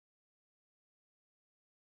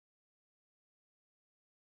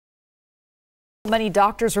Many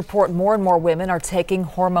doctors report more and more women are taking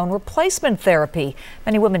hormone replacement therapy.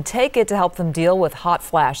 Many women take it to help them deal with hot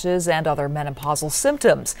flashes and other menopausal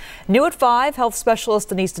symptoms. New at 5, health specialist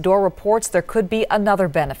Denise Dador reports there could be another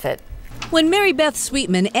benefit. When Mary Beth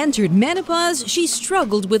Sweetman entered menopause, she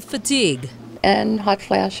struggled with fatigue. And hot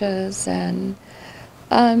flashes and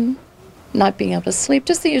not being able to sleep,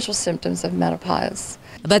 just the usual symptoms of menopause.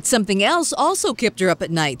 But something else also kept her up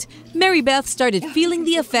at night. Mary Beth started feeling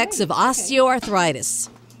the effects of osteoarthritis.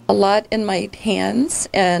 A lot in my hands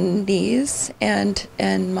and knees and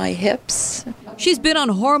my hips. She's been on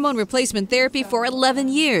hormone replacement therapy for 11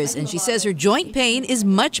 years, and she says her joint pain is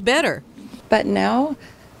much better. But now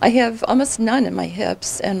I have almost none in my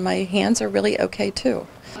hips, and my hands are really okay too.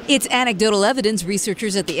 It's anecdotal evidence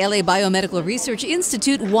researchers at the LA Biomedical Research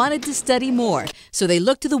Institute wanted to study more, so they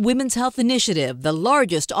looked to the Women's Health Initiative, the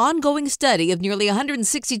largest ongoing study of nearly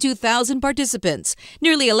 162,000 participants.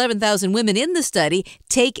 Nearly 11,000 women in the study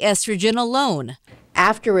take estrogen alone.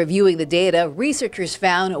 After reviewing the data, researchers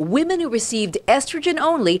found women who received estrogen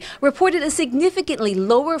only reported a significantly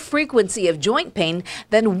lower frequency of joint pain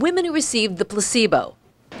than women who received the placebo.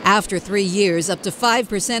 After 3 years, up to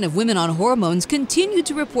 5% of women on hormones continue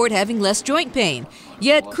to report having less joint pain.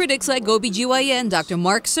 Yet critics like OB/GYN Dr.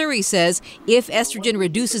 Mark Surrey says if estrogen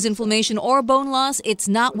reduces inflammation or bone loss, it's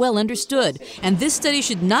not well understood. And this study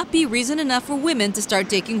should not be reason enough for women to start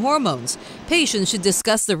taking hormones. Patients should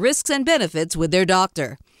discuss the risks and benefits with their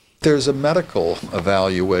doctor. There's a medical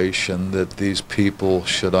evaluation that these people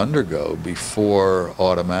should undergo before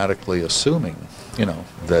automatically assuming,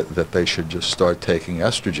 that they should just start taking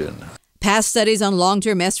estrogen. Past studies on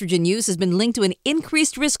long-term estrogen use has been linked to an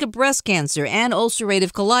increased risk of breast cancer and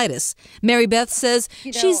ulcerative colitis. Mary Beth says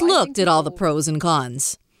she's looked at all the pros and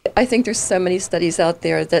cons. I think there's so many studies out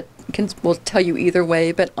there that will tell you either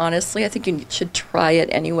way, but honestly, I think you should try it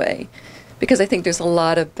anyway, because I think there's a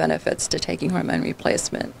lot of benefits to taking hormone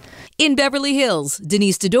replacement. In Beverly Hills,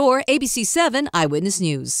 Denise Dador, ABC 7 Eyewitness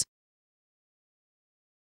News.